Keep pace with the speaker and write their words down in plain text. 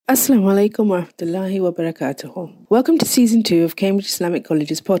Assalamu alaikum wa rahmatullahi wa barakatuh. Welcome to Season 2 of Cambridge Islamic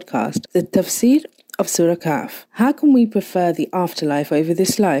College's podcast, the Tafsir of Surah Al-Kahf. How can we prefer the afterlife over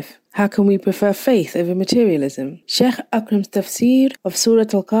this life? How can we prefer faith over materialism? Sheikh Akram's Tafsir of Surah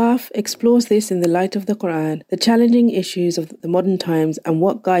Al-Kahf explores this in the light of the Quran, the challenging issues of the modern times, and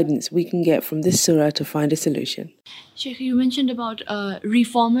what guidance we can get from this surah to find a solution. Sheikh, you mentioned about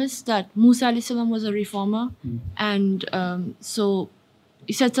reformers, that Musa alayhi salam was a reformer, and so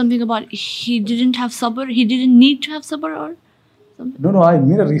you said something about he didn't have sabr, he didn't need to have sabr or something? No, I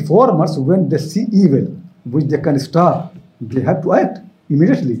mean reformers, when they see evil, which they can stop, they have to act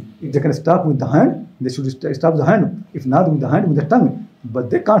immediately. If they can stop with the hand, they should stop the hand. If not with the hand, with the tongue.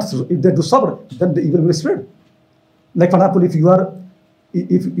 But they can't. If they do sabr, then the evil will spread. Like for example, if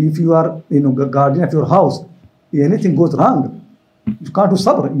you are guardian of your house, anything goes wrong, you can't do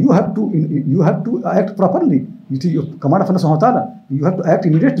sabr. You have to act properly. You command of Allah subhanahu wa ta'ala. You have to act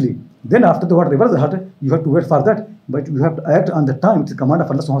immediately. Then after the whatever the heart, you have to wait for that. But you have to act on the time. It's the command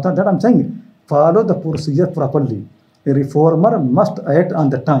of Allah subhanahu wa ta'ala. That I'm saying. Follow the procedure properly. A reformer must act on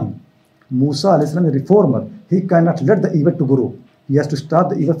the time. Musa alayhi salam, a reformer, he cannot let the evil to grow. He has to stop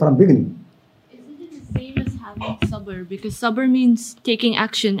the evil from beginning. Isn't it the same as having sabr? Because sabr means taking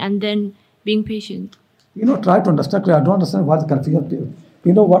action and then being patient. Try to understand. I don't understand what the confusion.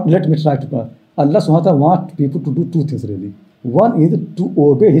 You know what? Let me try to. Allah subhanahu wa ta'ala wants people to do two things really. One is to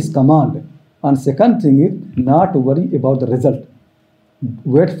obey His command, and second thing is not to worry about the result.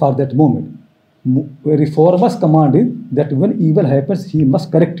 Wait for that moment. A reformer's command is that when evil happens, he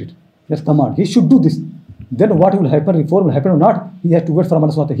must correct it. That's command. He should do this. Then what will happen? Reform will happen or not? He has to wait for Allah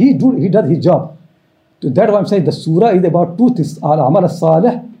subhanahu wa ta'ala. He does his job. So that's why I'm saying the surah is about two things: al-amal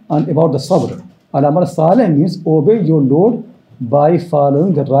as-salih and about the sabr. Al-amal as-salih means obey your Lord by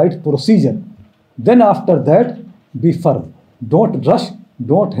following the right procedure. Then after that, be firm. Don't rush,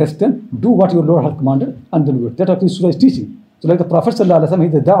 don't hasten, do what your Lord has commanded, and then wait. That's what this surah is teaching. So like the Prophet sallallahu alaihi wasallam,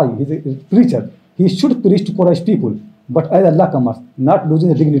 he's a da'i, he's a preacher. He should preach to Quraysh people, but as Allah commands, not losing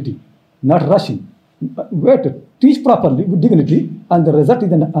the dignity, not rushing. Wait, teach properly with dignity, and the result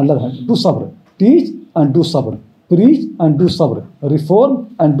is in Allah's hand. Do sabr. Teach and do sabr. Preach and do sabr.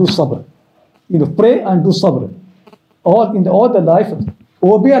 Reform and do sabr. Pray and do sabr. All the life,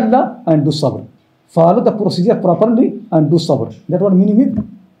 obey Allah and do sabr. Follow the procedure properly and do sabr. That's what meaning is.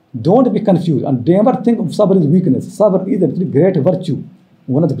 Don't be confused and never think of sabr is weakness. Sabr is a great virtue,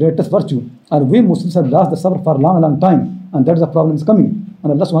 one of the greatest virtue. And we Muslims have lost the sabr for a long, long time, and that is the problem is coming.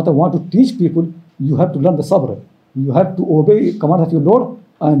 And Allah subhanahu wa ta'ala want to teach people, you have to learn the sabr. You have to obey command of your Lord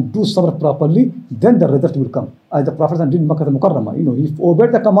and do sabr properly, then the result will come. As the Prophet did in Makkah al-Mukarramah, he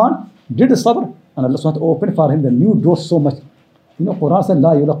obeyed the command, did the sabr, and Allah subhanahu wa ta'ala opened for him the new doors so much. Quran said,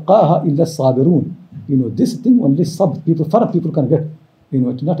 La yulaqaha illa sabirun. This thing only firm people can get.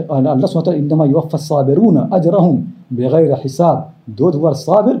 It's not, and Allah subhanahu wa ta'ala, innama yuwaffa sabiruna ajrahum bighayri hisab. Those who are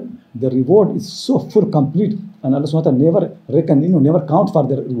sabir, the reward is so full, complete, and Allah subhanahu wa ta'ala never count for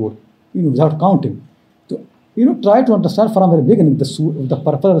their reward, without counting. So, try to understand from the beginning the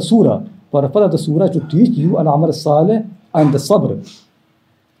purpose of the surah. Purpose of the surah is to teach you al-amal as-salih and the sabr.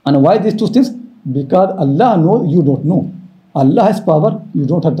 And why these two things? Because Allah knows you don't know. Allah has power, you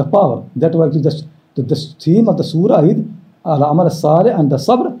don't have the power. That's why the theme of the surah is al-amal as-salih and the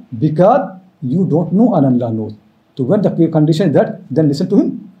sabr, because you don't know and Allah knows. So when the condition is that, then listen to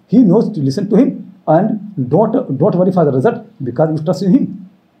Him. He knows to listen to Him, and don't worry for the result because you trust in Him.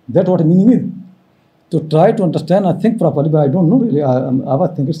 That's what meaning is. So try to understand and think properly, but I don't know really. I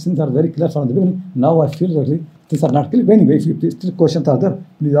was thinking things are very clear from the beginning. Now I feel really things are not clear. But anyway, if you still questions are there,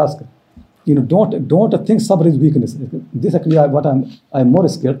 please ask. Don't think sabr is weakness. This actually what I'm more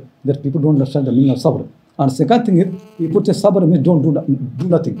scared that people don't understand the meaning of sabr. And second thing is, people say sabr means don't do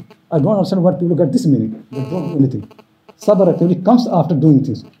nothing. I don't understand why people get this meaning. They don't do anything. Sabr actually comes after doing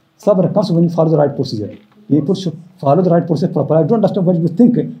things. Sabr comes when you follow the right procedure. People should follow the right procedure properly. I don't understand why you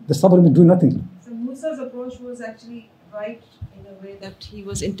think the sabr means doing nothing. So Musa's approach was actually right in a way that he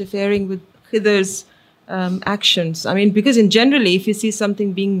was interfering with Khidr's actions. I mean, because generally, if you see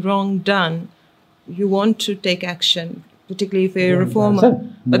something being wrong done, you want to take action, particularly if you're a reformer.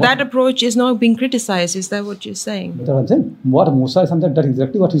 But that approach is not being criticized. Is that what you're saying? That's what I'm saying. What Musa is something that is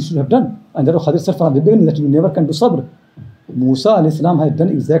exactly what he should have done. And that was Khidr said from the beginning that you never can do sabr. Musa alayhi salam has done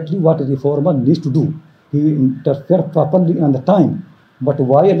exactly what a reformer needs to do. He interfered properly on the time. But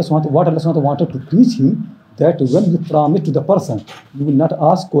what Allah subhanahu wa ta'ala wanted to teach him, that when you promise to the person, you will not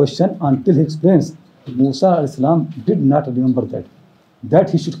ask question until he explains. Musa alayhi salam did not remember that.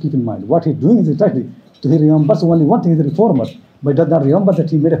 That he should keep in mind. What he's doing is exactly. So he remembers only one thing, he's a reformer, but does not remember that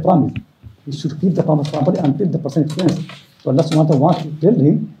he made a promise. He should keep the promise properly until the person explains. So Allah subhanahu wa ta'ala wants to tell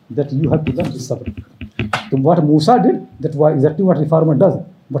him that you have to learn this sabr. So what Musa did, that was exactly what reformer does.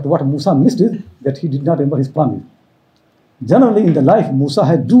 But what Musa missed is that he did not remember his promise. Generally in the life, Musa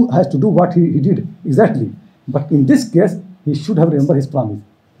has to do what he did exactly. But in this case, he should have remembered his promise.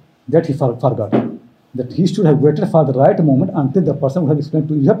 That he forgot. That he should have waited for the right moment until the person would have explained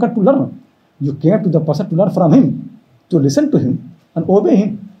to you. You have come to learn. You came to the person to learn from him, to listen to him and obey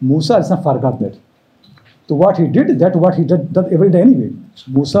him. Musa ﷺ forgot that. So what he did, that what he did every day anyway.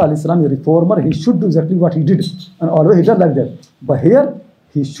 Musa ﷺ, a reformer, he should do exactly what he did. And always he does like that. But here,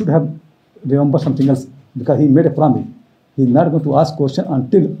 he should have remembered something else because he made a promise. He is not going to ask question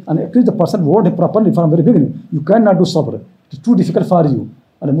until, and at least the person warned him properly from the very beginning. You cannot do sabr. It is too difficult for you.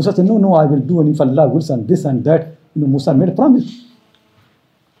 And Musa said, no, I will do, and if Allah wills, and this and that. Musa made a promise.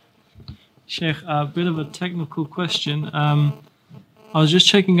 Sheikh, a bit of a technical question. I was just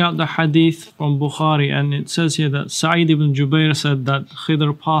checking out the hadith from Bukhari, and it says here that Sa'id ibn Jubair said that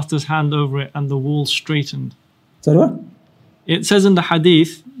Khidr passed his hand over it and the wall straightened. Sorry, what? It says in the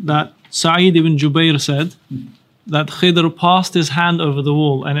hadith that Sa'id ibn Jubair said that Khidr passed his hand over the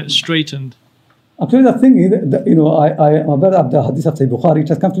wall and it straightened. Actually, the thing is, I am aware of the hadith of Sahih Bukhari. It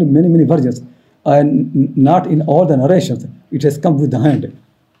has come to many versions, and not in all the narrations. It has come with the hand.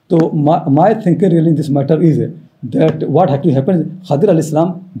 So my thinking really in this matter is that what actually happened, Khidr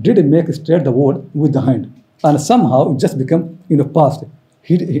al-Islam did make straight the wall with the hand, and somehow it just became past.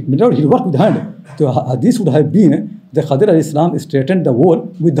 He worked with the hand. So this would have been the Khidr al-Islam straightened the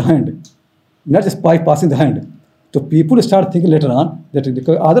wall with the hand, not just by passing the hand. So people start thinking later on that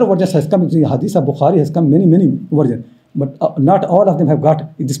because other versions has come, the hadith of Bukhari has come many versions, but not all of them have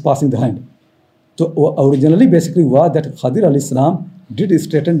got this passing the hand. So originally basically was that Khidr al-Islam did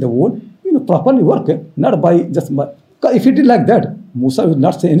straighten the wall, properly work, not by just by, if he did like that, Musa would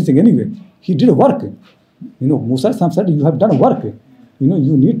not say anything anyway. He did work. Musa said, you have done work.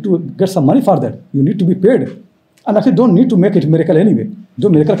 You need to get some money for that. You need to be paid. And actually don't need to make it miracle anyway. Though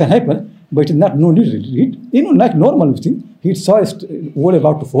miracle can happen, but it is not no need. Like normal thing, he saw a wall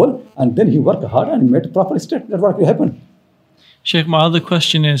about to fall, and then he worked hard and made it properly straight. That's what happened. Sheikh, my other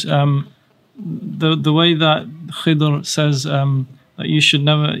question is the way that Khidr says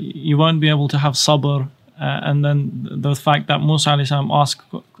that you won't be able to have sabr, and then the fact that Musa alayhi salam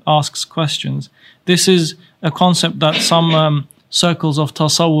asks questions. This is a concept that some circles of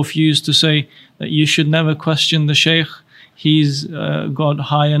tasawwuf use to say that you should never question the sheikh. He's got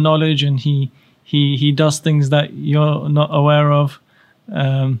higher knowledge and he does things that you're not aware of.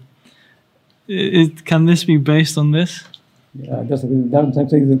 Can this be based on this? Yeah, that's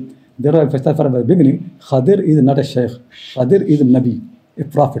something. There are first from the beginning. Khidr is not a sheikh. Khidr is a nabi, a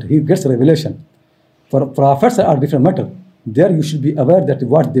prophet. He gets revelation. For prophets are different matter. There you should be aware that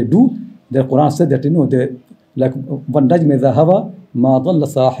what they do. The Quran said that they like وَالنَّجْمِ إِذَا هَوَى مَا ضَلَّ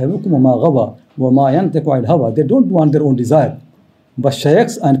صَاحِبُكُمْ وَمَا غَوَى وَمَا يَنْطِقُ عَنِ الْهَوَى. They don't do on their own desire, but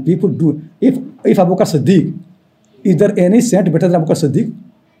sheikhs and people do. If Abu Bakr Siddiq, is there any saint better than Abu Bakr Siddiq?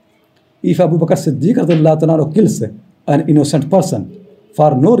 If Abu Bakr Siddiq kills an innocent person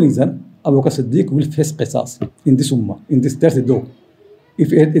for no reason, Abu Bakr Siddiq will face qisas in this ummah. There's a law. If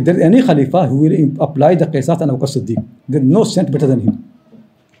there is any Khalifa who will apply the qisas on Abu Bakr Siddiq, there is no saint better than him.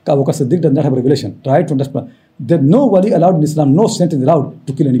 Abu Bakr Siddiq does not have revelation. Try to understand. There is no wali allowed in Islam, no saint is allowed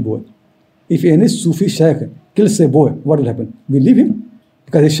to kill any boy. If any Sufi sheikh kills a boy, what will happen? We leave him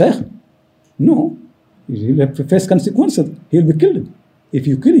because he's sheikh? No. He will face consequences. He will be killed. If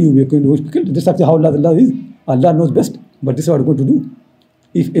you kill, you will be killed. This is how Allah is. Allah knows best. But this is what we're going to do.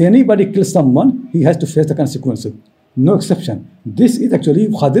 If anybody kills someone, he has to face the consequences. No exception. This is actually,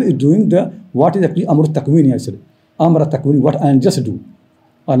 Khidr is doing what is actually Amr Takwini, I said. Amr Takwini, what I just do.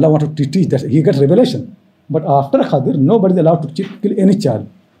 Allah wanted to teach that. He gets revelation. But after Khidr, nobody is allowed to kill any child.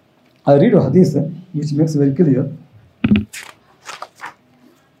 I read a hadith which makes very clear.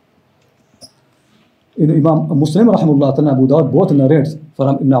 Imam Muslim rahimahullah and Abu Dawud both narrates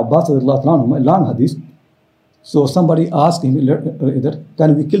from Ibn Abbas a long hadith. So somebody asked him,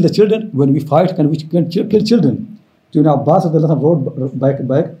 can we kill the children? When we fight, can we kill children? So Ibn Abbas wrote back,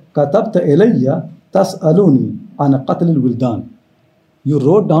 كَتَبْتَ إِلَيَّ تَسْأَلُونِي عَنَ قَتْلِ الْوِلْدَانِ. You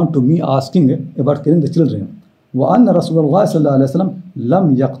wrote down to me asking about killing the children. وَأَنَّ رَسُولَ اللَّهِ صَلَّى اللَّهُ عَلَيْهِ وَسَلَّمَ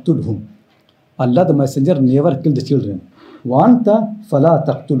لَمْ يَقْتُلْهُمْ. Allah the Messenger never killed the children. وَأَنْتَ فَلَا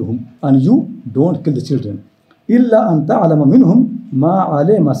تَقْتُلْهُمْ. And you don't kill the children. إِلَّا أَنْ تَعْلَمَ مِنْهُمْ مَا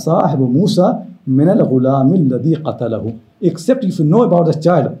عَلِمَ صَاحِبُ مُوسَى مِنَ الْغُلَامِ الَّذِي قَتَلَهُ. Except if you know about the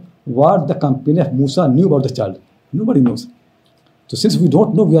child, what the company of Musa knew about the child. Nobody knows. So since we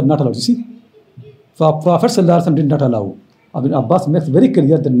don't know, we are not allowed. You see, for Prophet ﷺ did not allow. Ibn Abbas makes very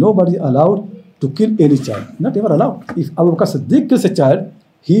clear that nobody is allowed to kill any child. Not ever allowed. If Abu Bakr Siddiq kills a child,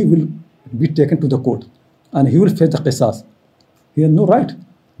 he will be taken to the court and he will face the qisas. He has no right.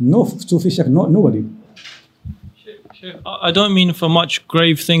 No Sufi Sheikh, nobody. I don't mean for much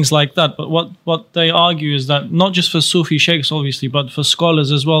grave things like that, but what they argue is that not just for Sufi sheikhs, obviously, but for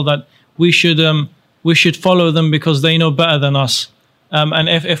scholars as well, that we should follow them because they know better than us. And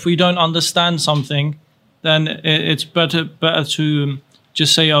if we don't understand something, then it's better to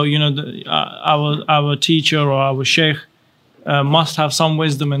just say, oh, our teacher or our sheikh must have some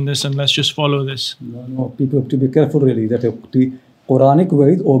wisdom in this, and let's just follow this. No, people have to be careful really. That the Quranic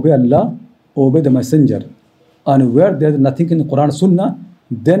way is obey Allah, obey the Messenger. And where there is nothing in the Quran Sunnah,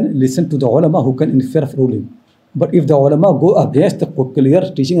 then listen to the ulama who can infer ruling. But if the ulama go against the clear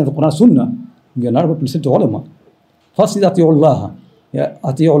teaching of the Quran Sunnah, we are not going to listen to ulama. First is أطيعوا الله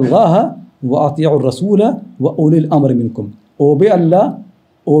أطيعوا الله وأطيعوا الرسول وأولي الأمر منكم. Obey Allah,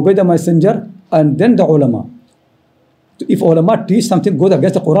 obey the Messenger, and then the ulama. If ulama teach something goes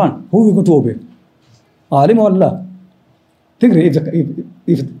against the Quran, who are we going to obey? Alim or Allah? Think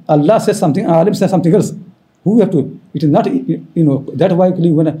if Allah says something, Alim says something else, who we have to? It is not, that's why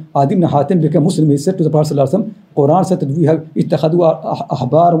when Adi ibn Hatim became Muslim, he said to the Prophet ﷺ, Quran said that we have اتخذوا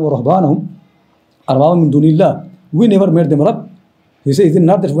أحبارهم ورهبانهم أربابا من دون الله. We never made them up. He said, is it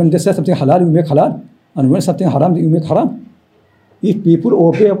not that when they say something halal, you make halal, and when something haram, you make haram? If people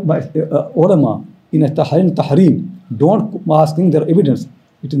obey ulama in a tahrim, don't asking their evidence.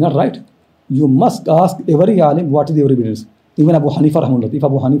 It is not right. You must ask every alim what is your evidence. Even Abu Hanifa rahimahullah. If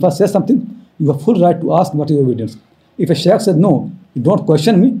Abu Hanifa says something, you have full right to ask what is your evidence. If a sheikh said no, you don't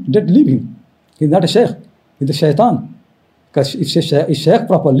question me, then leave him. He's not a sheikh. He's a shaitan. Because if he sheikh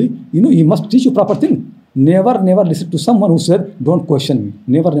properly, he must teach you proper thing. Never listen to someone who said, don't question me.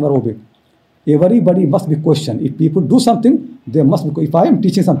 Never obey. Everybody must be questioned. If people do something, they must be. If I am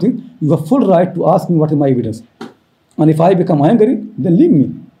teaching something, you have full right to ask me what is my evidence. And if I become angry, then leave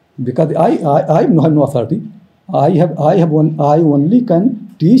me. Because I have no authority. I only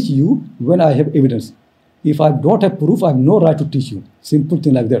can teach you when I have evidence. If I don't have proof, I have no right to teach you. Simple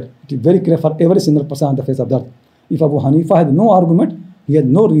thing like that. It is very clear for every single person on the face of the earth. If Abu Hanifa had no argument, he had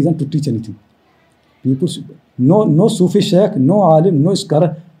no reason to teach anything. People, no Sufi sheikh, no alim, no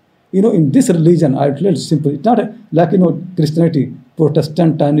scholar. In this religion, I tell you simple. It's not like Christianity,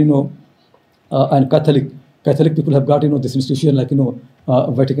 Protestant, and and Catholic. Catholic people have got this institution like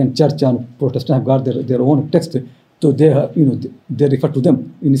Vatican Church, and Protestant have got their own text. So they refer to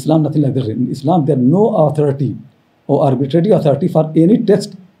them. In Islam, nothing like that. In Islam, there is no authority or arbitrary authority for any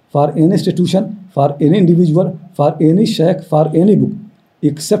text, for any institution, for any individual, for any sheikh, for any book,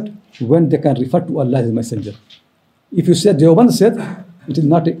 except when they can refer to Allah as Messenger. If you say Deoband said, it is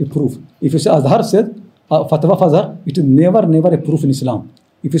not a proof. If you say Azhar said, Fatwa Fazhar, it is never a proof in Islam.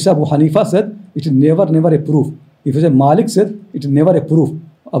 If you say Abu Hanifa said, it is never a proof. If you say Malik said, it is never a proof.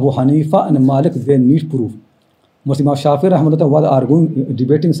 Abu Hanifa and Malik, they need proof. Imam Shafi rahimahullah was arguing,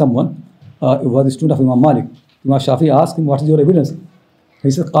 debating someone, was a student of Imam Malik. Imam Shafi asked him, what is your evidence?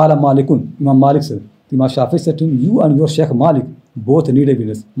 He said, Qala Malikun. Imam Malik said. Imam Shafi said to him, you and your Sheikh Malik both need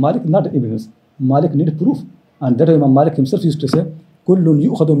evidence. Malik not evidence. Malik need proof. And that Imam Malik himself used to say, Kullun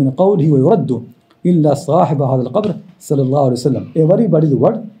yu'khadu min qawlihi wa yuraddu illa sahiba hadha al-qabr sallallahu alayhi wa sallam. Everybody's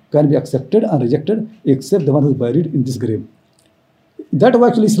word can be accepted and rejected except the one who is buried in this grave. That way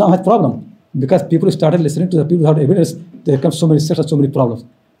actually Islam has problem. Because people started listening to the people who have evidence, there come so many sects and so many problems.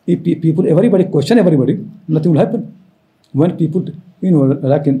 If everybody question everybody, nothing will happen. When people,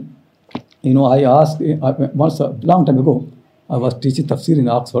 I asked once a long time ago, I was teaching Tafsir in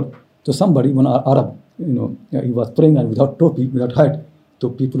Oxford to somebody, one Arab, he was praying and without topi, without hat. So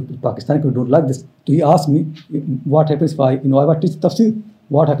people, Pakistani people don't like this. So he asked me, what happens if I was teaching Tafsir?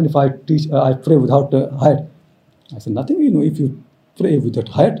 What happens if I pray without hat? I said, nothing. If you pray without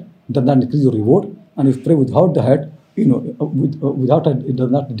hat, it does not decrease your reward. And if you pray without the hat, without it, it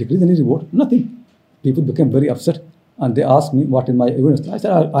does not decrease any reward. Nothing. People became very upset and they asked me, what is my evidence? I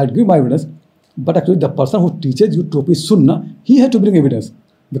said, I'll give my evidence. But actually, the person who teaches you topi sunnah, he has to bring evidence.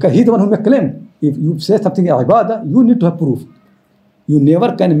 Because he's the one who makes claim. If you say something ibadah, you need to have proof. You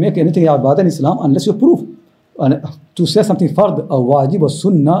never can make anything ibadah in Islam unless you have proof. And to say something fard, a wajib, a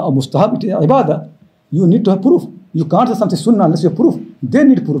sunnah, a mustahab, it is ibadah. You need to have proof. You can't say something sunnah unless you have proof. They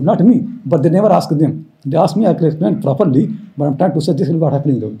need proof, not me. But they never ask them. They ask me, I can explain properly, but I'm trying to say this is what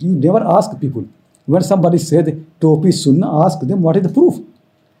happening. You never ask people. When somebody said topi sunnah, ask them what is the proof.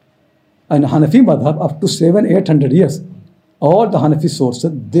 And Hanafi madhab, up to 700-800 years, all the Hanafi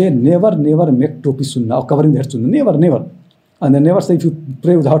sources, they never make topi sunnah or covering their sunnah. Never. And they never say if you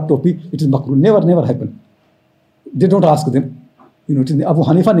pray without topi, it is makruh. Never happen. They don't ask them. It is Abu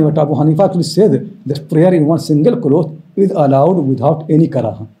Hanifa never. Abu Hanifa actually said that prayer in one single cloth is allowed without any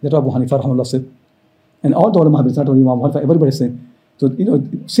karaha. That Abu Hanifa rahimahullah said. And all the ulama have not only Imam Hanifa, everybody is saying. So,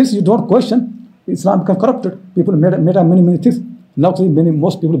 since you don't question, Islam become corrupted. People made many things. Now,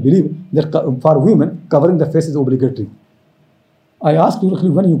 most people believe that for women, covering the face is obligatory. I ask you,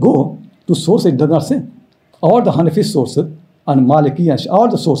 when you go to sources, it does not say. All the Hanafi sources and Maliki and all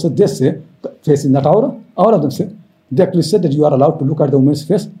the sources, they say face is not aura. All of them say. They actually said that you are allowed to look at the woman's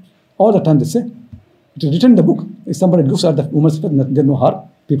face. All the time they say. It is written in the book. If somebody looks at the woman's face, there is no harm.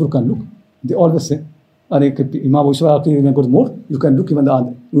 People can look. They always say. And Imam Uswa, even goes more, you can look even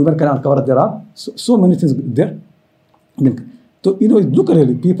the women can uncover their arm. So many things there. So, look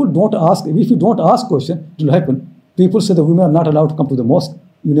really, people don't ask. If you don't ask question, it will happen. People say the women are not allowed to come to the mosque.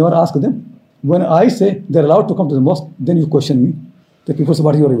 You never ask them. When I say they're allowed to come to the mosque, then you question me. The people say,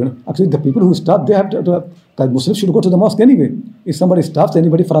 what are you even? Actually, the people who stop, they have to Muslims should go to the mosque anyway. If somebody stops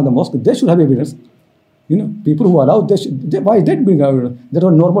anybody from the mosque, they should have evidence. People who allow, why they bring evidence? That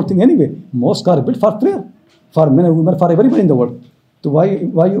was a normal thing anyway. Mosques are built for prayer, for men and women, for everybody in the world. So why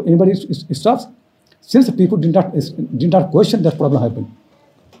anybody stops? Since the people did not question, that problem happened.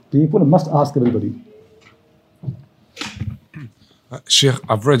 People must ask everybody. Sheikh,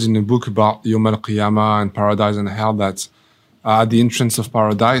 I've read in a book about Yom al-Qiyamah and paradise and hell that at the entrance of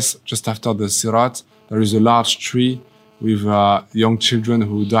paradise, just after the Sirat, there is a large tree with young children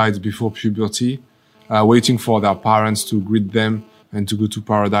who died before puberty, waiting for their parents to greet them and to go to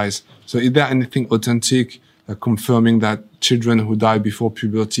paradise. So is there anything authentic confirming that children who die before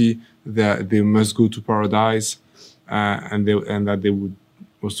puberty, they must go to paradise and that they would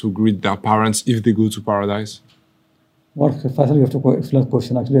also greet their parents if they go to paradise? What Faisal, you have to explain the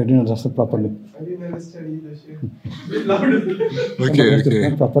question. Actually, I didn't understand properly. I didn't understand either, Sheikh.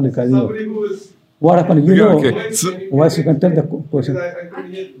 Okay. Properly, Somebody who was... What happened? Okay. So, why you can tell the question? I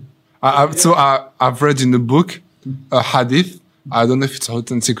couldn't hear. So I've read in the book a hadith. I don't know if it's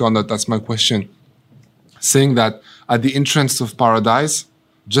authentic or not. That's my question. Saying that at the entrance of paradise,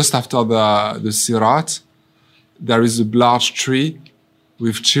 just after the Sirat, there is a large tree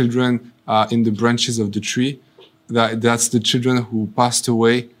with children in the branches of the tree. That's the children who passed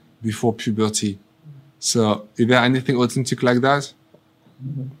away before puberty. So, is there anything authentic like that?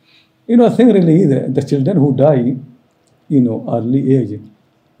 I think really the children who die, early age,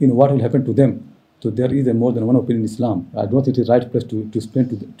 what will happen to them? So there is more than one opinion in Islam. I don't think it is right place to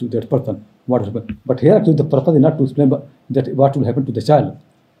explain to that person what will happen. But here actually the purpose is not to explain that what will happen to the child.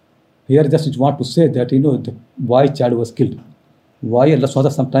 Here just want to say that why child was killed, why Allah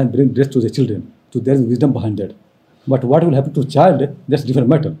SWT sometimes bring death to the children. So there is wisdom behind that. But what will happen to child? That's different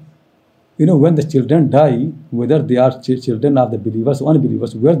matter. When the children die, whether they are children of the believers or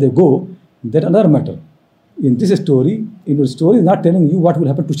unbelievers, where they go, that's another matter. In this story, the story is not telling you what will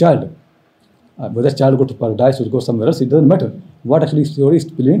happen to child. Whether child go to paradise or go somewhere else, it doesn't matter. What actually story is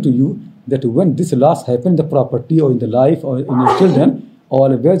explaining to you that when this loss happens in the property or in the life or in your children,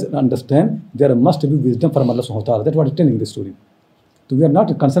 always understand there must be wisdom from Allah subhanahu wa ta'ala. That's what it's telling in the story. So we are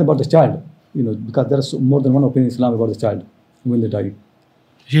not concerned about the child, because there is more than one opinion in Islam about the child when they die.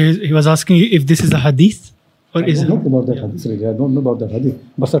 He was asking you if this is a hadith or is it? I don't know about that hadith, really. I don't know about that hadith.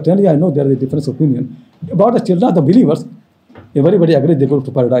 But certainly I know there is a different opinion. About the children of the believers, everybody agrees they go to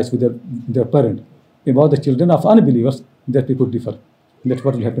paradise with their parent. About the children of unbelievers, that people differ. That's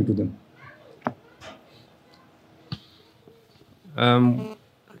what will happen to them.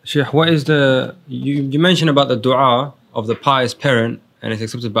 Sheikh, what is you mentioned about the dua of the pious parent and it's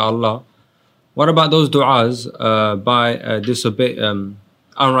accepted by Allah. What about those du'as by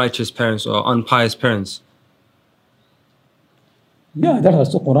unrighteous parents or unpious parents? Yeah, that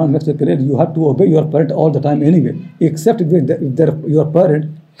also Quran makes it clear. You have to obey your parent all the time anyway, except if your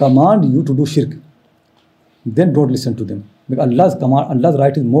parent command you to do shirk. Then don't listen to them. Because Allah's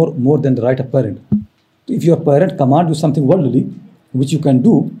right is more than the right of parent. If your parent command you something worldly, which you can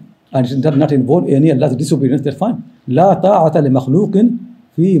do, and it does not involve any Allah's disobedience, that's fine. لا طاعة لمخلوق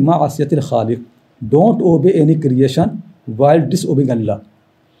في معصية الخالق. Don't obey any creation while disobeying Allah.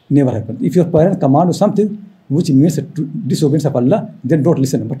 Never happen. If your parent command you something which means disobedience of Allah, then don't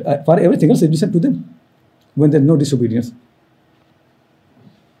listen. But for everything else, listen to them when there's no disobedience.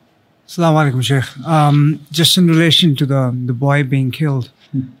 Assalamu alaikum, Sheikh. Just in relation to the boy being killed,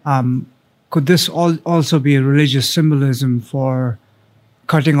 could this also be a religious symbolism for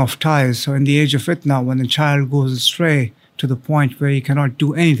cutting off ties? So in the age of fitna, when a child goes astray to the point where you cannot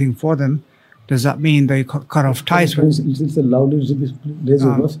do anything for them, does that mean they cut off ties with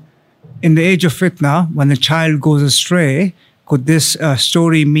in the age of fitna, when the child goes astray, could this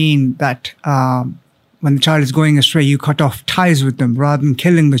story mean that when the child is going astray, you cut off ties with them. Rather than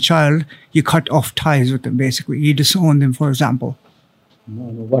killing the child, you cut off ties with them, basically. You disown them, for example.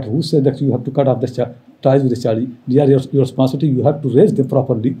 No. But who said that you have to cut off the ties with the child? They are your responsibility. You have to raise them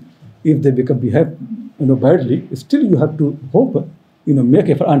properly. If they behave badly, still you have to hope, make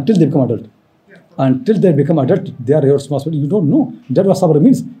effort until they become adult. Until they become adult, they are your responsibility. You don't know. That's what sabr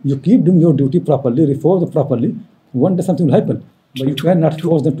means. You keep doing your duty properly, reform them properly. One day something will happen. But you cannot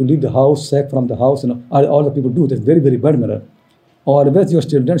force them to leave the house, sack from the house. All the people do. That's very, very bad manner. Always your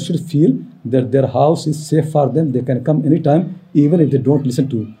children should feel that their house is safe for them. They can come anytime, even if they don't listen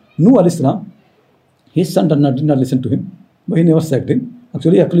to Nuh alayhi salam. His son did not listen to him, but he never sacked him.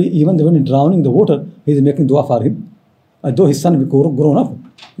 Actually, even when he's drowning in the water, he is making dua for him. Though his son grown up,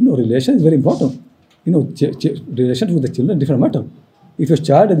 relation is very important. Relation with the children different matter. If your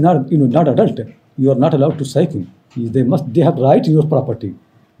child is not adult, you are not allowed to sack him. They have right to your property.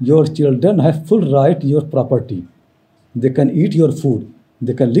 Your children have full right to your property. They can eat your food.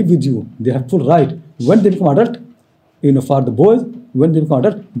 They can live with you. They have full right. When they become adult, for the boys, when they become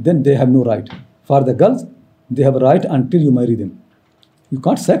adult, then they have no right. For the girls, they have a right until you marry them. You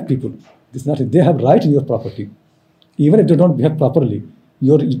can't sack people. They have right in your property. Even if they don't behave properly,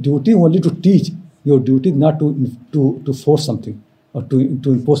 your duty only to teach. Your duty is not to force something or to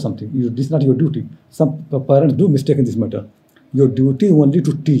impose something. This is not your duty. Some parents do mistake in this matter. Your duty is only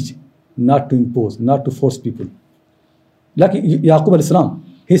to teach, not to impose, not to force people. Like Yaqub alayhi salam,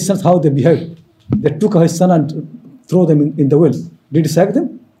 his sons, how they behaved. They took his son and throw them in the well. Did he sack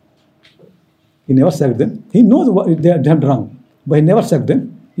them? He never sacked them. He knows what they have done wrong, but he never sacked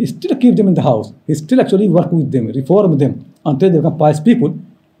them. He still keep them in the house. He still actually work with them, reform them until they become pious people,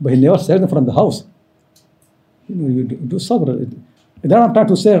 but he never sacked them from the house. You do sabr. Then I'm trying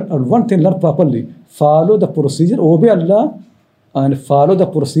to say one thing, learn properly. Follow the procedure, obey Allah, and follow the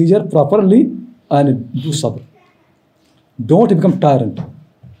procedure properly, and do sabr. Don't become tyrant.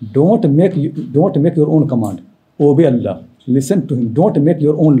 Don't make your own command. Obey Allah. Listen to Him. Don't make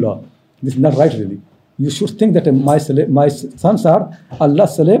your own law. This is not right, really. You should think that my sons are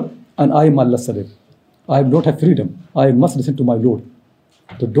Allah's slave and I am Allah's slave. I don't have freedom. I must listen to my Lord.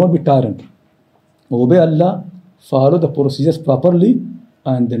 So don't be tyrant. Obey Allah, follow the procedures properly,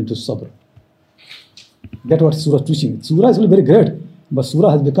 and then do sabr. That's what Surah is teaching. Surah is really very great, but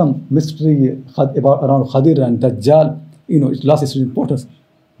Surah has become mystery around Khadir and Dajjal. It lost its importance.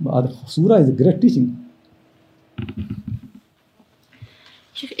 But Surah is a great teaching.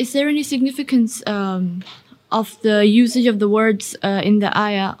 Is there any significance of the usage of the words in the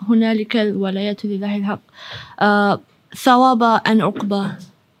ayah هُنَالِكَ الْوَلَايَةُ لِلَّهِ الْحَقِّ ثَوَابًا and uqba,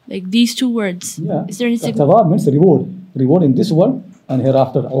 like these two words? Yeah. Is there any significance? Thawab means reward in this world and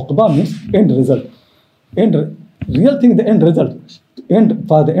hereafter. Uqba means end result. Real thing, the end result.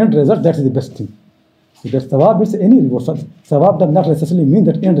 For the end result, that is the best thing. So that thawab means any reward. Thawab does not necessarily mean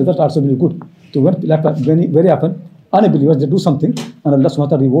that end result also will be good. So very often, unbelievers, they do something and Allah subhanahu wa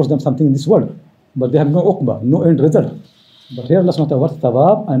ta'ala rewards them something in this world, but they have no uqba, no end result. But here Allah subhanahu wa ta'ala words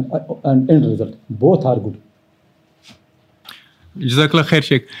thawab and end result. Both are good. Jazakallah khair,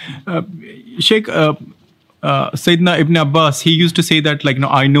 Sheikh. Sheikh, Sayyidina Ibn Abbas, he used to say that,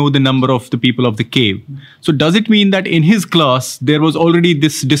 I know the number of the people of the cave. So does it mean that in his class, there was already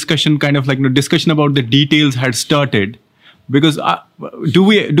this discussion, discussion about the details had started? Because do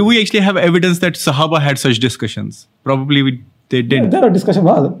we actually have evidence that Sahaba had such discussions? Probably they didn't. There are discussions,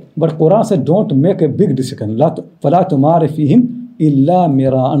 but Quran said don't make a big discussion. فَلَا تُمَارِ فِيهِمْ إِلَّا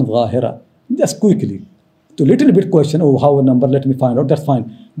مِرَاءً ظَاهِرًا. Just quickly. To little bit question, how a number, let me find out, that's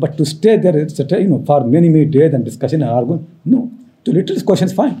fine. But to stay there, etc., for many days and discussion and argument, no. To little question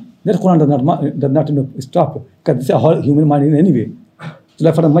is fine. That Quran does not stop. Because this is a human mind in any way. So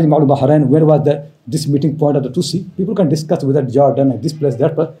like for the Majma' al-Bahrain, where was this meeting point of the two sea? People can discuss whether Jordan, this place,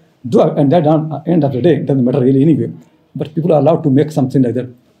 that place. And that end of the day, it doesn't matter really anyway. But people are allowed to make something like that.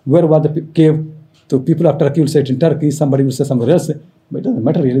 Where was the cave? So people of Turkey will say it in Turkey, somebody will say somewhere else. But it doesn't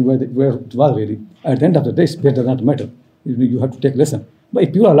matter really where it was really. At the end of the day, space does not matter. You have to take lesson. But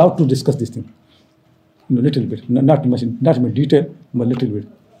if you are allowed to discuss this thing, little bit, not much, not in detail, but little bit.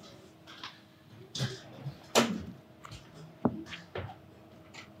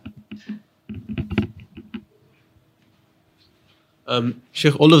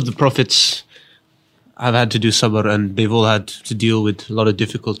 Sheikh, all of the prophets have had to do sabr, and they've all had to deal with a lot of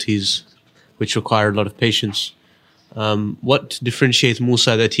difficulties which require a lot of patience. What differentiates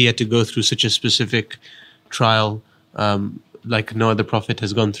Musa that he had to go through such a specific trial like no other prophet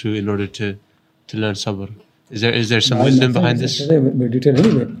has gone through in order to learn sabr? Is there some wisdom behind this?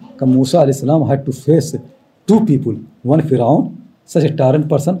 Musa alayhi salam had to face two people, one Firaun, such a tyrant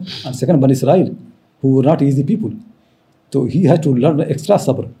person, and second Bani Israel. who were not easy people. So he had to learn extra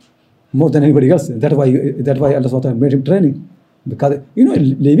sabr more than anybody else. That's why Allah subhanahu wa ta'ala made him training. Because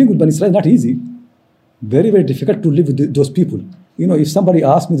living with Bani Israel is not easy. Very, very difficult to live with those people. If somebody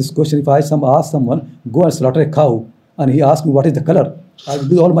asks me this question, if I ask someone, go and slaughter a cow, and he asks me what is the color, I will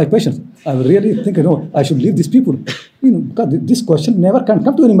do all my patience. I will really think, I should leave these people. Because this question never can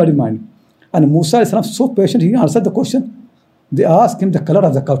come to anybody's mind. And Musa is so patient, he answered the question. They asked him the color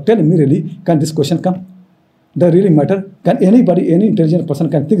of the cow. Tell me really, can this question come? Does it really matter? Can anybody, any intelligent person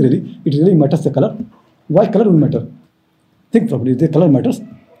can think really, it really matters the color? Why color will matter? Think properly, the color matters.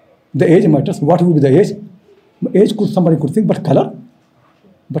 The age matters. What will be the age? Age somebody could think, but color?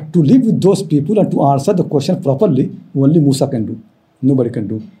 But to live with those people and to answer the question properly, only Musa can do. Nobody can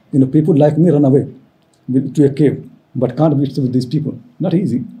do. People like me run away to a cave, but can't be with these people. Not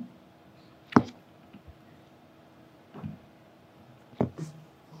easy.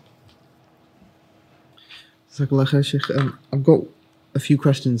 Jazakallah khair, Sheikh. I've got a few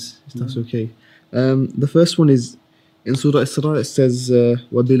questions, if that's okay. The first one is, in Surah Al-Isra it says,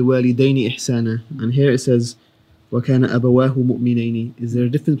 وَبِالْوَالِدَيْنِ إِحْسَانًا, and here it says, وَكَانَ أَبَوَاهُ مُؤْمِنَيْنِ. Is there a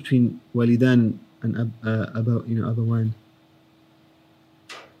difference between walidan and abawan?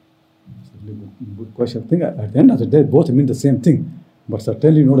 Good question. I think at the end of the day, both mean the same thing. But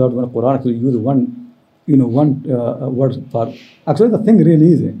certainly, no doubt, when Quran actually use one word for. Actually, the thing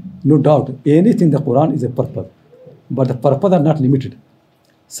really is, no doubt, anything in the Quran is a purpose. But the purpose are not limited.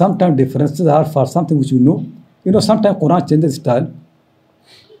 Sometimes differences are for something which sometimes Quran changes style.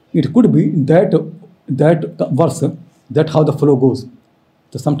 It could be that verse, that how the flow goes.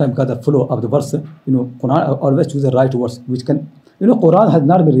 So sometimes because the flow of the verse, Quran always chooses the right words, which can, Quran has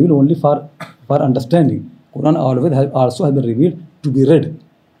not been revealed only for understanding. Quran always also has been revealed to be read.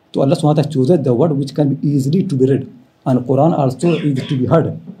 So Allah subhanahu wa ta'ala chooses the word which can be easily to be read. And Quran also is to be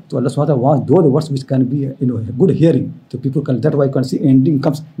heard. So Allah subhanahu wa ta'ala wants those words which can be good hearing. So people can, that's why you can see ending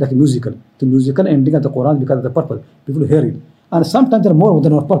comes like a musical. The musical ending of the Quran because of the purpose. People hear it. And sometimes there are more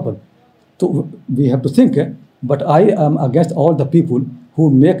than one purpose. So we have to think, but I am against all the people who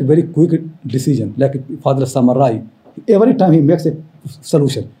make very quick decision, like Father Samarai. Every time he makes a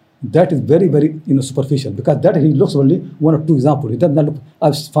solution, that is very, very superficial, because that he looks only one or two examples. He does not look.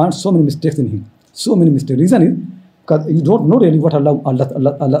 I've found so many mistakes in him. So many mistakes. Reason is because you don't know really what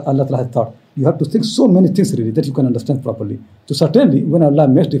Allah has thought. You have to think so many things really that you can understand properly. So certainly when Allah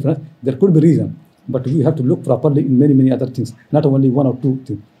makes difference, there could be reason, but we have to look properly in many, many other things, not only one or two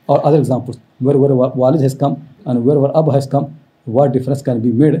things. Or other examples, wherever Walid has come and wherever Abba has come, what difference can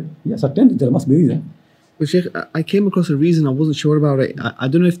be made? Yeah, certainly there must be reason. Well, Sheikh, I came across a reason, I wasn't sure about it. I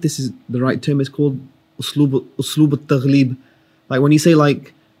don't know if this is the right term. It's called uslub al-taghlib. Like when you say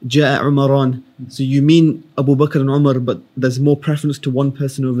like Ja'a Umaran, so you mean Abu Bakr and Umar, but there's more preference to one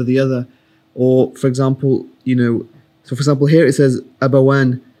person over the other. Or for example, here it says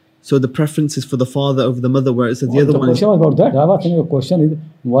Abawan. So the preference is for the father over the mother, where it says the other one. The question about that. I think your question is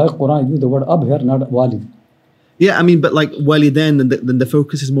why Quran use the word Ab here, not Walid. Yeah, I mean, but like Walidain, then the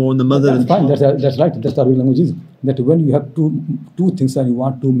focus is more on the mother. That's fine. That's right. That's the real language is that when you have two things and you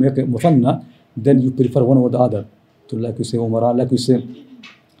want to make a musanna, then you prefer one over the other. So like you say Umara, like you say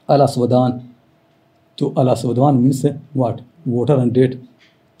Al Aswadan. So Al Aswadan means what? Water and date.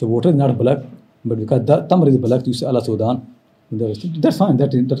 The water is not black, but because the tamar is black, you say Al Aswadan. That's fine.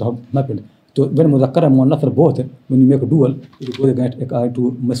 That's how it happened. So when Muzakkar and Muannath are both, when you make a dual, it goes against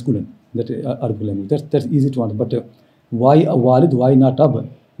to masculine. That Arabic language. That's easy to understand. But why Walid? Why not Ab?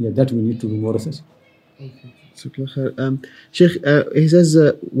 Yeah, that we need to do more research. Okay. Sheikh, he says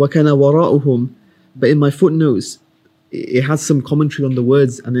وَكَانَ وَرَاؤُهُمْ, but in my footnotes it has some commentary on the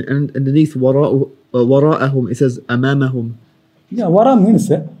words, and underneath وَرَاءَهُمْ it says أَمَامَهُمْ. Yeah, wara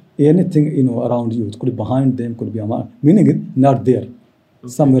means anything around you. It could be behind them, could be meaning it not there,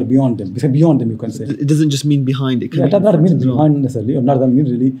 somewhere beyond them. Beyond them, you can say. It doesn't just mean behind. It can does not mean behind necessarily, or not that mean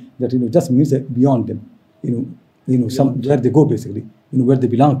really that just means beyond them. Some where they go basically. Where they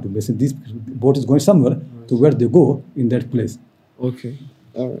belong to. Basically, this boat is going somewhere to where they go in that place. Okay,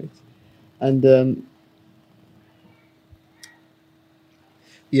 all right, and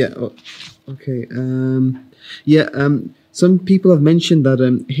some people have mentioned that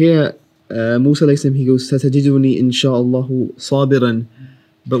here Musa alayhi salam, he goes satajiduni insha'Allahu sabiran,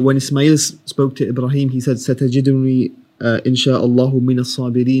 but when Ismail spoke to Ibrahim, he said satajiduni insha'Allahu min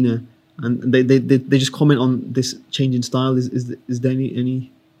as-sabirina, and they just comment on this change in style. Is there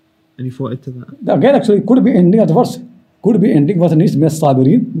any thought to that? Again, actually, could be ending at the verse. Could be ending was needs mes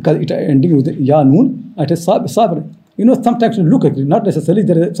sabirin, because it ending with ya noon. It is sabir. Sometimes look at it. Not necessarily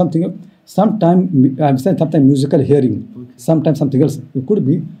there is something. Sometimes I'm saying sometimes musical hearing. sometimes something else. It could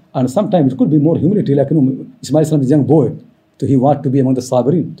be, and sometimes it could be more humility. Like Ismail is a young boy, so he wants to be among the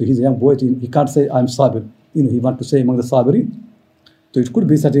Sabirin. So he's a young boy, so he can't say I'm Sabir. He wants to say among the Sabirin. So it could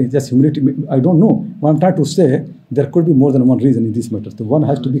be such a just humility. I don't know. What I'm trying to say, there could be more than one reason in this matter. So one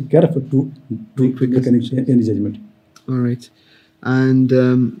has to be careful to make any judgment. All right, and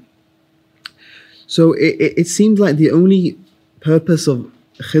so it seems like the only purpose of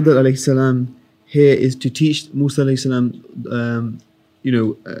Khidr alayhi salam here is to teach Musa alayhi salam,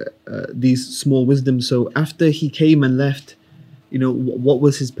 these small wisdoms. So after he came and left, what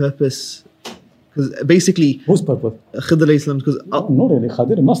was his purpose? Because basically, whose purpose? Khidr alayhi salam. Because no, really,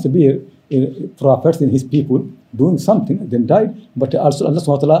 Khidr must be a prophet in his people doing something, then died. But also Allah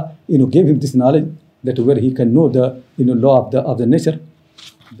subhanahu wa ta'ala, gave him this knowledge that where he can know the law of the nature,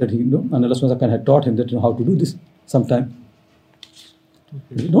 that he know, and Allah subhanahu wa ta'ala had taught him that how to do this sometime.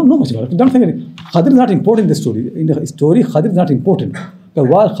 You don't know much about it. Don't think Khidr is not important in the story. In the story, Khidr is not important. But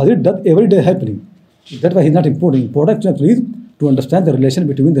while Khidr does every day happening, that's why he's not important. Important is to understand the relation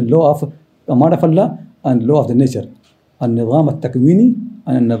between the law of command of Allah and law of the nature, al-nizam al-takwini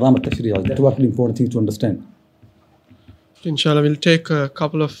and al-nizam al-tashri'i. That's what the important thing to understand. Inshallah, we'll take a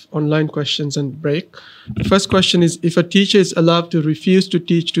couple of online questions and break. The first question is, if a teacher is allowed to refuse to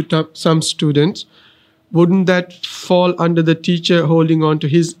teach to some students, wouldn't that fall under the teacher holding on to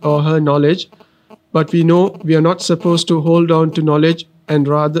his or her knowledge? But we know we are not supposed to hold on to knowledge and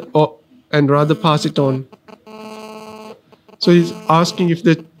rather pass it on. So he's asking if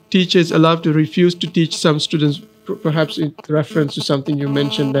the teacher is allowed to refuse to teach some students, perhaps in reference to something you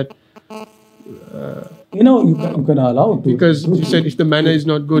mentioned that. You can allow to. Because you said if the manner is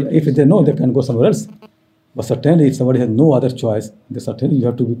not good. If they know, they can go somewhere else. But certainly, if somebody has no other choice, then certainly you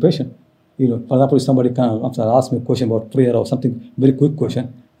have to be patient. For example, if somebody can ask me a question about prayer or something, very quick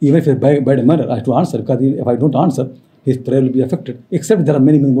question, even if it's bad manner, I have to answer, because if I don't answer, his prayer will be affected. Except there are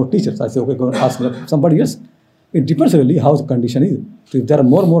many more teachers. I say, okay, go and ask somebody else. It depends really how the condition is. So if there are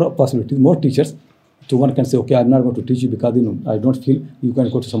more possibilities, more teachers, so one can say, okay, I'm not going to teach you because I don't feel you can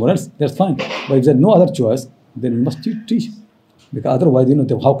go to somewhere else. That's fine. But if there's no other choice, then you must teach. Because otherwise,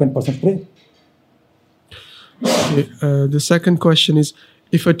 how can a person pray? Okay, the second question is,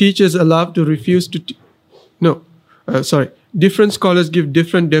 if a teacher is allowed to refuse to... Different scholars give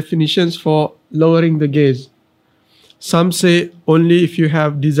different definitions for lowering the gaze. Some say only if you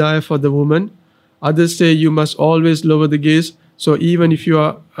have desire for the woman. Others say you must always lower the gaze. So even if you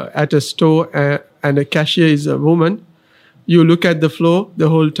are at a store and a cashier is a woman, you look at the floor the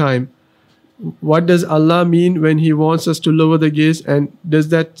whole time. What does Allah mean when He wants us to lower the gaze? And does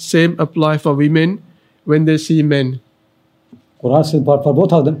that same apply for women when they see men? Quran says for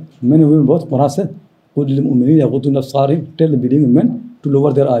both of them, men and women both. Quran says, tell the believing men to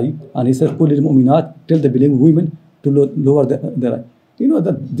lower their eye. And He says, tell the believing women to lower their eye.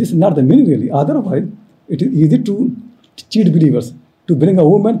 That this is not the meaning really. Otherwise, it is easy to cheat believers, to bring a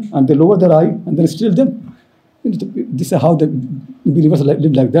woman and they lower their eye and then steal them. This is how the believers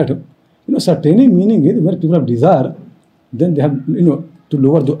live like that. Certainly meaning is when people have desire, then they have to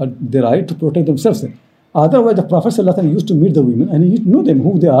lower their eye to protect themselves. Otherwise, the Prophet ﷺ used to meet the women and he used to know them,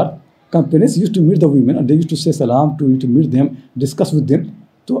 who they are. Companies used to meet the women and they used to say salam to meet them, discuss with them.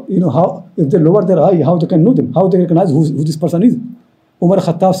 So, how, if they lower their eye, how they can know them, how they recognize who this person is. Umar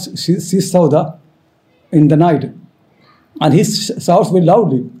Khattab sees Sauda in the night and he shouts very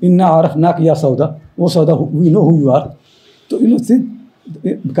loudly, Inna arafnak ya Sauda, O Sauda, we know who you are. So,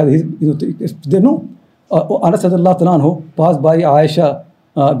 because they know. Anas passed by Aisha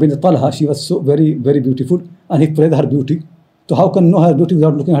bin Talha, she was so very, very beautiful and he praised her beauty. So how can know her beauty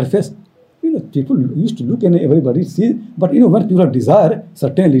without looking at her face? People used to look in everybody, see, but when people have desire,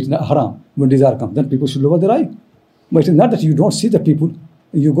 certainly it's not haram. When desire comes, then people should lower their eye. But it's not that you don't see the people.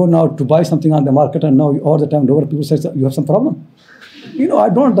 You go now to buy something on the market and now all the time lower people say you have some problem. I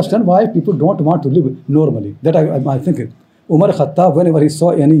don't understand why people don't want to live normally. That I think. Umar Khattab, whenever he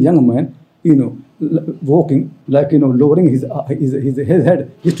saw any young man, walking, like, lowering his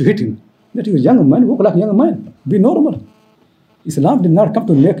head, he used to hit him. That you young man, walk like a young man. Be normal. Islam did not come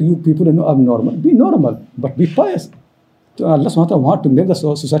to make you people abnormal. Be normal, but be pious. So Allah subhanahu wa ta'ala wants to make the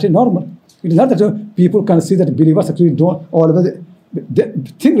society normal. It is not that people can see that believers actually don't always... The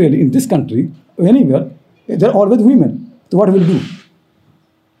thing really, in this country, anywhere, there are always women. So what will do?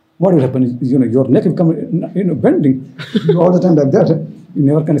 What will happen is, your neck will become, bending all the time like that. You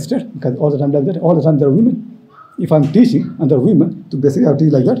never can straight because all the time like that, all the time there are women. If I'm teaching and there are women, so basically I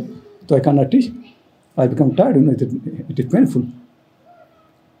teach like that, so I cannot teach. I become tired, it is painful.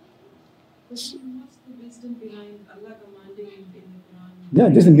 What's the wisdom behind Allah commanding in the Quran? Yeah,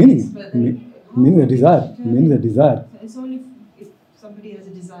 this is meaning the desire. Meaning the desire. It's only if somebody has a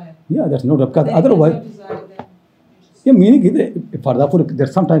desire. Yeah, that's no doubt. Because Then otherwise, if there's no desire, then yeah, meaning is, for example, there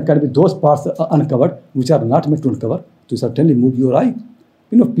sometimes can be those parts uncovered which are not meant to uncover to certainly move your eye.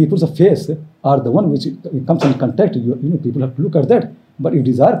 People's face are the one which comes in contact. People have to look at that. But if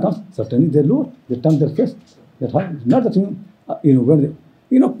desire comes, certainly they lower, they turn their face. That high. Not that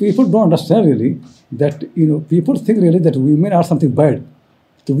when people don't understand really that people think really that women are something bad.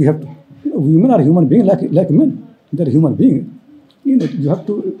 So we have to, women are human beings like men. They're human beings. You have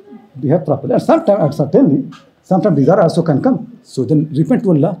to behave properly. And sometimes desire also can come. So then repent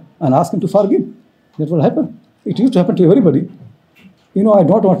to Allah and ask Him to forgive. That will happen. It used to happen to everybody. I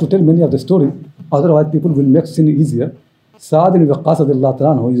don't want to tell many of the story. Otherwise, people will make sin easier. Sa'ad ibn Waqqas radiyallahu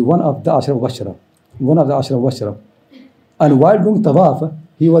ta'ala anhu is one of the Ashra Mubashshara. And while doing tawaf,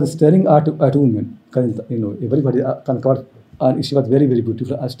 he was staring at women. Everybody can cover, and she was very, very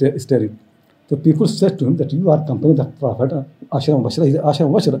beautiful staring. So people said to him that you are accompanying the Prophet, Ashra Mubashshara, he's Ashra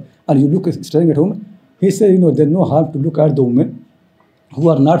Mubashshara, and you look staring at women. He said, there's no harm to look at the women who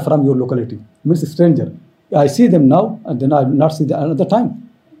are not from your locality, means stranger. I see them now, and then I will not see them another time.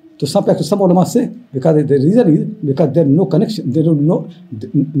 So some ulama say, because the reason is because there is no connection, there is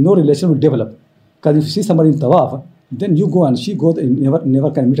no relation will develop. Because if you see somebody in tawaf, then you go and she goes, and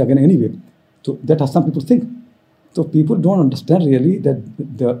never can meet again anyway. So that how some people think. So people don't understand really that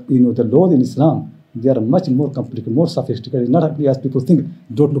the laws in Islam, they are much more complicated, more sophisticated. It's not as people think.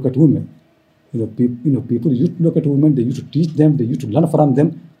 Don't look at women. People used to look at women. They used to teach them. They used to learn from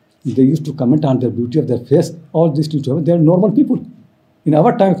them. They used to comment on the beauty of their face. All these things. They are normal people. In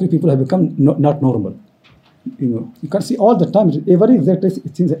our time, people have become not normal. You can see all the time. Every exact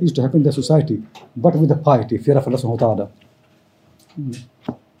thing that used to happen in the society, but with the piety, fear of Allah subhanahu wa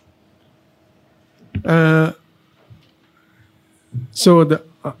ta'ala. So the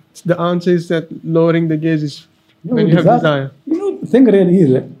answer is that lowering the gaze is when you have desire. The thing really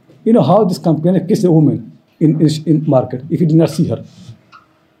is, how this company kisses a woman in market if he did not see her.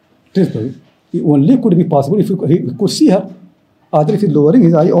 It only could be possible if he could see her. Either if he's lowering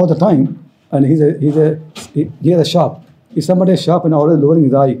his eye all the time, and he has a shop. If somebody has a shop and always lowering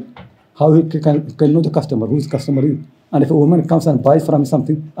his eye, how he can know the customer, who his customer is? And if a woman comes and buys from him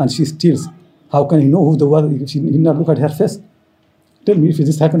something and she steals, how can he know who the one? He not look at her face. Tell me, if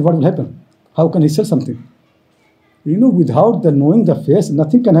this happens, what will happen? How can he sell something? Without the knowing the face,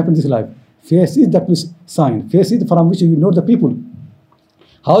 nothing can happen in this life. Face is the sign. Face is from which you know the people.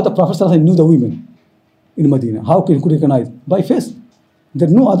 How the Prophet knew the women in Medina? How could he recognize? By face.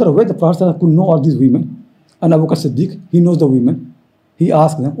 There's no other way the Prophet could know all these women. And Abu Bakr Siddiq, he knows the women. He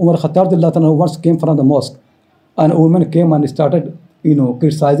asked them. Umar Khattab once came from the mosque, and a woman came and started,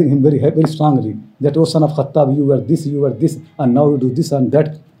 criticizing him very, very strongly. That, oh son of Khattab, you were this, and now you do this and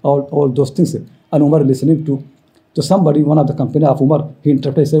that, all those things. And Umar listening to somebody, one of the company of Umar, he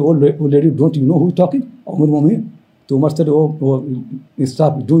interpreted, said, oh lady, don't you know who is talking? So Umar said, oh,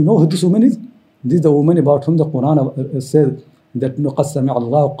 stop. Do you know who this woman is? This is the woman about whom the Quran says that قَدْ سَمِعَ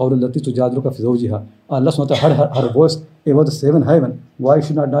اللَّهُ قَوْلَ الَّتِي تُجَادِلُكَ فِي زَوْجِهَا. Allah SWT heard her voice about the seven heaven. Why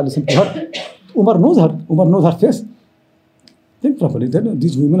should I not listen to her? Umar knows her. Umar knows her face. Think properly.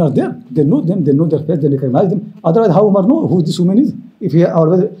 These women are there. They know them. They know their face. They recognize them. Otherwise, how Umar know who this woman is if he is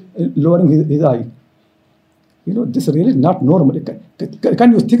always lowering his eye? This really is not normal.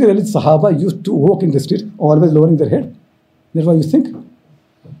 Can you think really Sahaba used to walk in the street always lowering their head? That's why you think.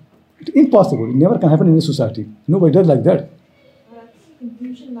 It's impossible. It never can happen in a society. Nobody does like that.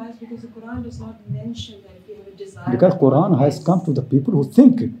 Confusion lies because the Quran does not mention that if you have a desire. Because Quran has come to the people who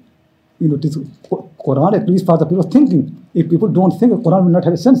think. Quran at least for the people thinking. If people don't think, Quran will not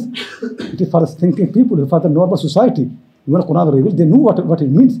have a sense. It is for the thinking people, for the normal society. When Quran revealed, they knew what it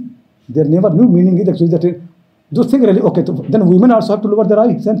means. They never knew meaning is actually that. Those think really, okay, then women also have to lower their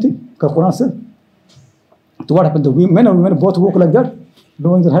eye. Same thing. Because Quran said. So what happened? The men and women both walk like that,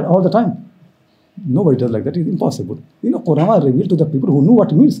 lowering their head all the time. Nobody does like that. It's impossible. Quran revealed to the people who knew what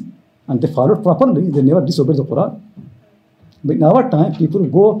it means. And they followed properly. They never disobeyed the Quran. But in our time, people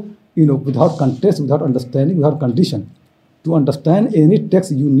go, without context, without understanding, without condition. To understand any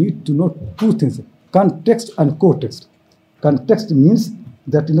text, you need to know two things. Context and co-text. Context means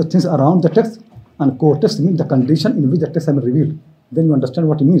that things around the text, and co-text means the condition in which the text has been revealed. Then you understand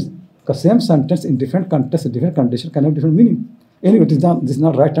what it means. Because same sentence in different context, different condition can have different meaning. Anyway, this is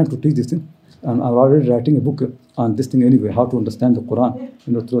not right time to teach this thing. I'm already writing a book on this thing anyway, how to understand the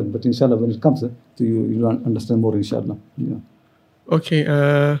Quran, through it. But inshallah, when it comes, you understand more, inshallah. Yeah.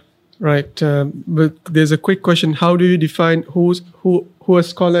 Okay, right. But there's a quick question. How do you define who a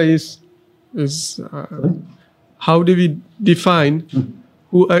scholar is? How do we define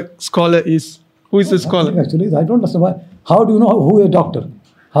who a scholar is? Who is the scholar? Actually, I don't understand why. How do you know who is a doctor?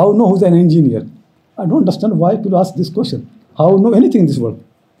 How know who's an engineer? I don't understand why people ask this question. How know anything in this world?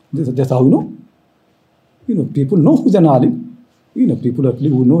 That's how you know. People know who's an alim. People actually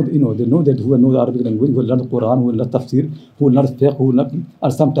who know, they know that who know the Arabic language, who learn the Quran, who learn tafsir, who learn fiqh,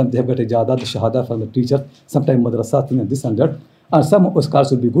 and sometimes they have got a jada, the shahada from the teacher, sometimes madrasa thing and this and that. And some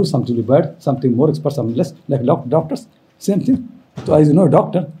scholars will be good, some will be bad, something more expert, some less, like doctors, same thing. So as you know a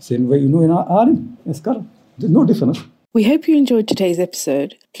doctor, same way you know an alim, a scholar. There's no difference. We hope you enjoyed today's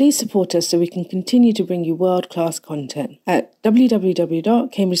episode. Please support us so we can continue to bring you world-class content at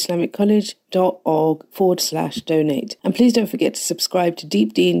www.cambridgeislamicccollege.org/donate. And please don't forget to subscribe to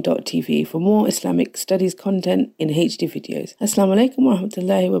deepdeen.tv for more Islamic studies content in HD videos. Assalamu alaikum wa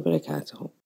rahmatullahi wa barakatuh.